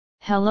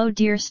Hello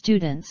dear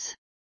students.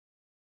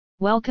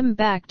 Welcome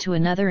back to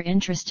another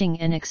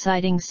interesting and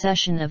exciting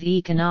session of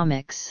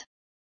economics.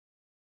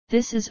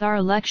 This is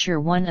our lecture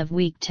 1 of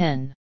week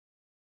 10.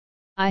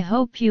 I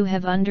hope you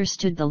have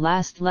understood the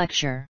last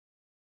lecture.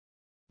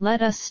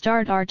 Let us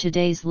start our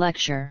today's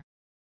lecture.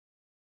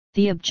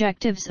 The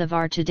objectives of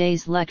our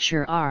today's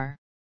lecture are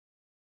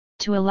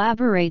to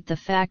elaborate the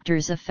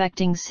factors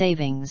affecting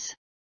savings,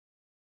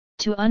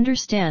 to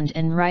understand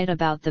and write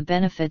about the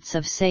benefits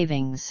of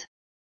savings,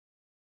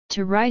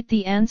 to write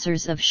the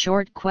answers of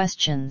short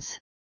questions,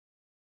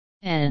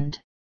 and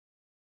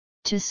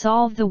to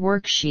solve the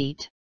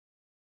worksheet.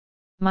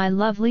 My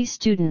lovely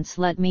students,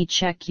 let me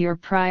check your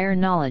prior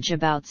knowledge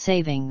about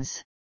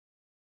savings.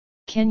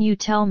 Can you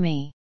tell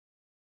me?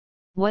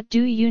 What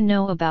do you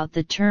know about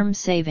the term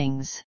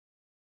savings?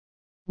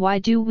 Why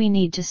do we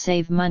need to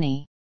save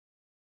money?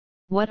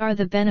 What are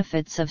the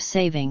benefits of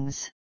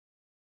savings?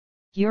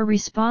 Your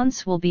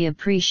response will be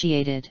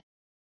appreciated.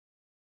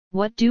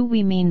 What do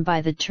we mean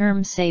by the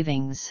term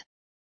savings?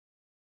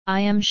 I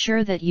am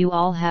sure that you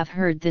all have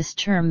heard this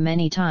term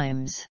many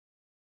times.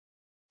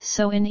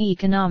 So in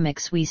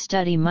economics we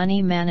study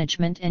money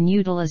management and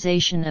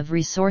utilization of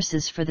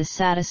resources for the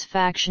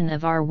satisfaction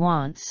of our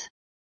wants.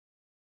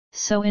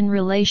 So in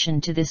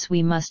relation to this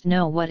we must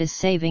know what is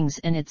savings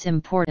and its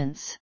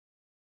importance.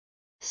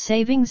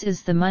 Savings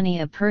is the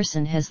money a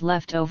person has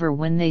left over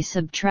when they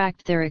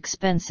subtract their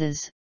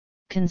expenses,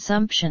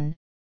 consumption,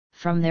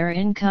 from their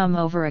income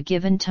over a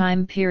given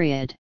time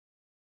period.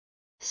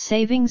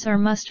 Savings are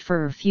must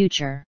for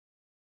future.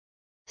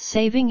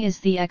 Saving is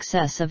the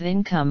excess of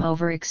income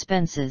over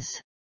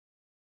expenses.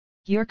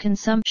 Your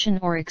consumption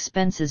or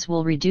expenses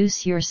will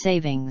reduce your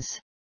savings.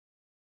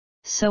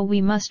 So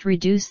we must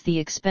reduce the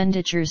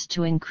expenditures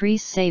to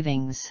increase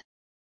savings.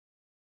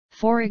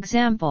 For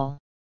example,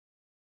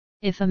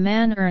 if a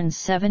man earns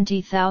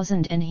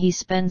 70,000 and he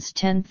spends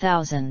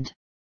 10,000,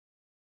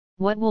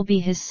 what will be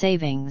his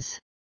savings?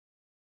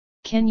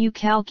 Can you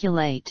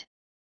calculate?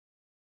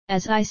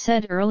 As I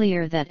said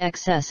earlier, that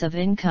excess of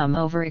income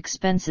over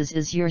expenses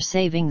is your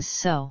savings.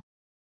 So,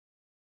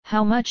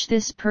 how much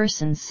this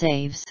person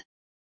saves?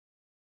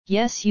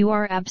 Yes, you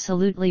are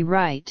absolutely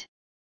right.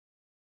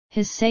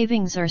 His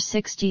savings are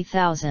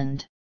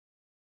 60,000.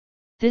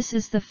 This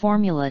is the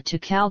formula to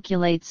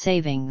calculate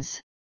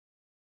savings.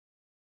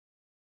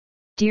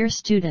 Dear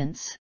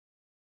students,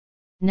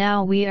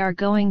 now we are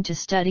going to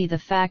study the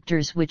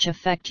factors which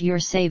affect your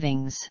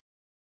savings.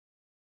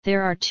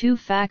 There are two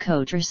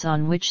factors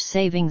on which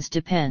savings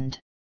depend.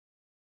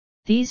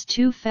 These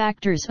two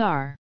factors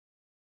are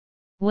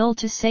will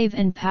to save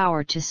and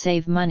power to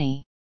save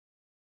money.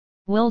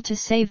 Will to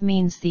save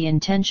means the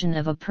intention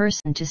of a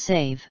person to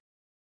save.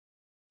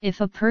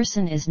 If a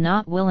person is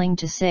not willing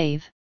to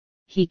save,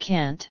 he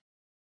can't.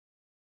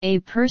 A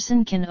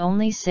person can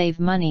only save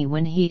money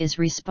when he is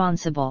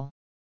responsible.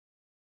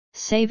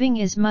 Saving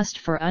is must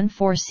for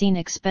unforeseen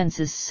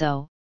expenses,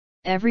 so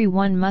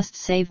everyone must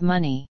save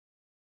money.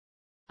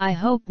 I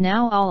hope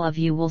now all of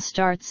you will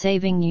start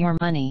saving your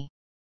money.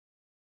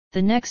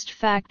 The next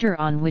factor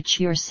on which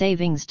your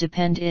savings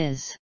depend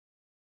is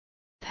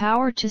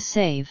power to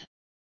save.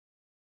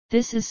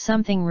 This is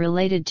something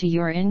related to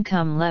your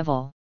income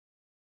level.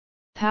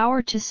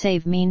 Power to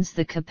save means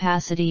the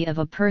capacity of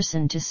a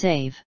person to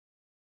save.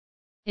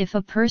 If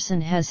a person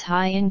has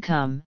high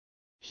income,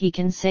 he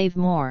can save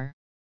more.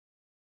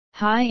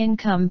 High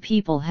income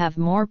people have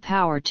more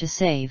power to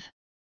save.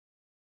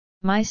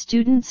 My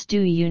students, do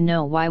you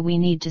know why we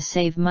need to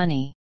save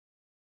money?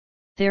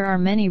 There are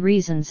many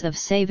reasons of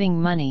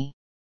saving money.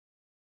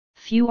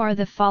 Few are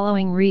the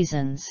following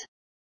reasons.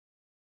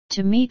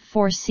 To meet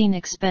foreseen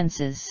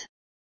expenses.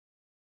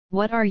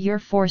 What are your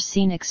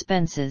foreseen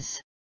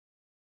expenses?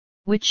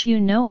 Which you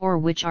know or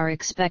which are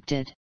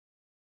expected?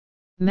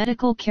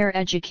 Medical care,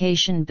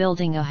 education,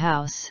 building a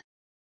house.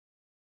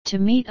 To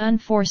meet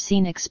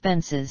unforeseen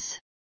expenses.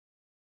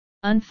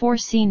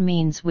 Unforeseen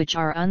means which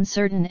are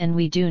uncertain and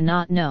we do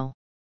not know.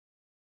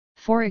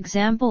 For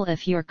example,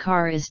 if your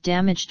car is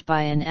damaged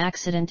by an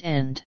accident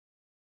and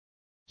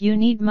you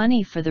need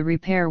money for the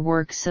repair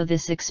work, so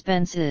this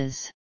expense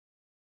is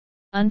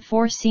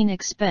unforeseen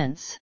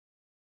expense.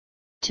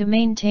 To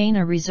maintain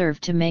a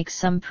reserve, to make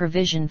some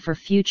provision for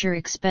future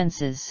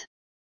expenses.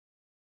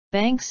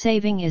 Bank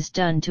saving is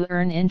done to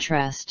earn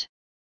interest.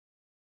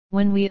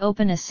 When we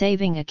open a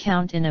saving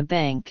account in a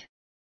bank,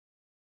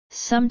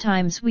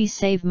 sometimes we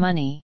save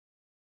money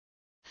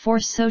for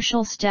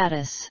social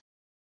status.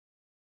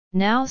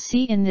 Now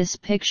see in this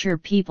picture,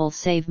 people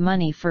save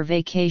money for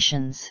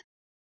vacations,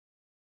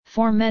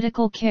 for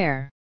medical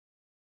care,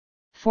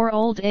 for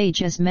old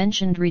age as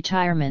mentioned,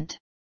 retirement,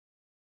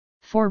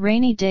 for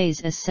rainy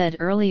days as said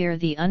earlier,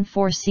 the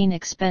unforeseen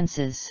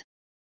expenses.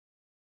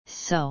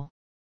 So,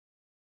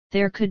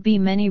 there could be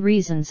many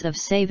reasons of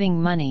saving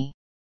money.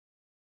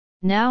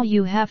 Now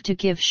you have to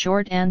give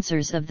short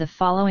answers of the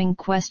following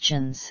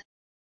questions.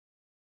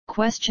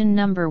 Question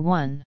number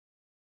 1.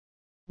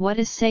 What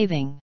is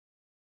saving?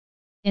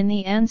 In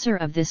the answer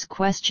of this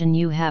question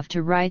you have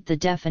to write the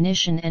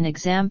definition and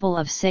example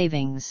of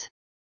savings.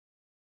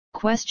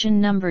 Question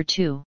number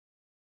 2.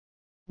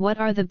 What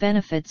are the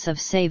benefits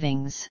of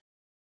savings?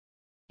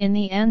 In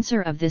the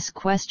answer of this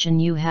question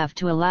you have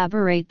to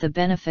elaborate the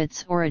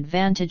benefits or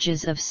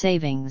advantages of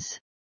savings.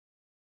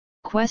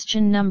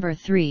 Question number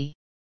 3.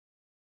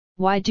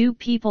 Why do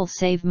people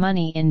save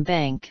money in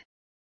bank?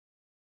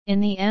 In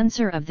the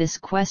answer of this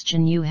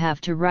question you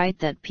have to write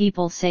that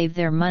people save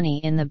their money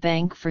in the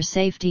bank for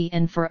safety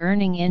and for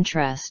earning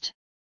interest.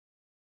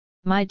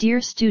 My dear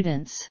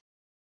students,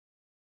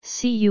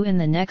 see you in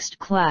the next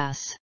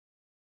class.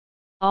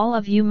 All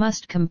of you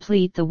must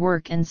complete the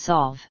work and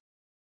solve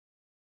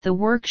the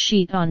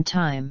worksheet on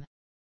time.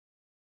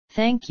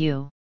 Thank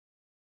you.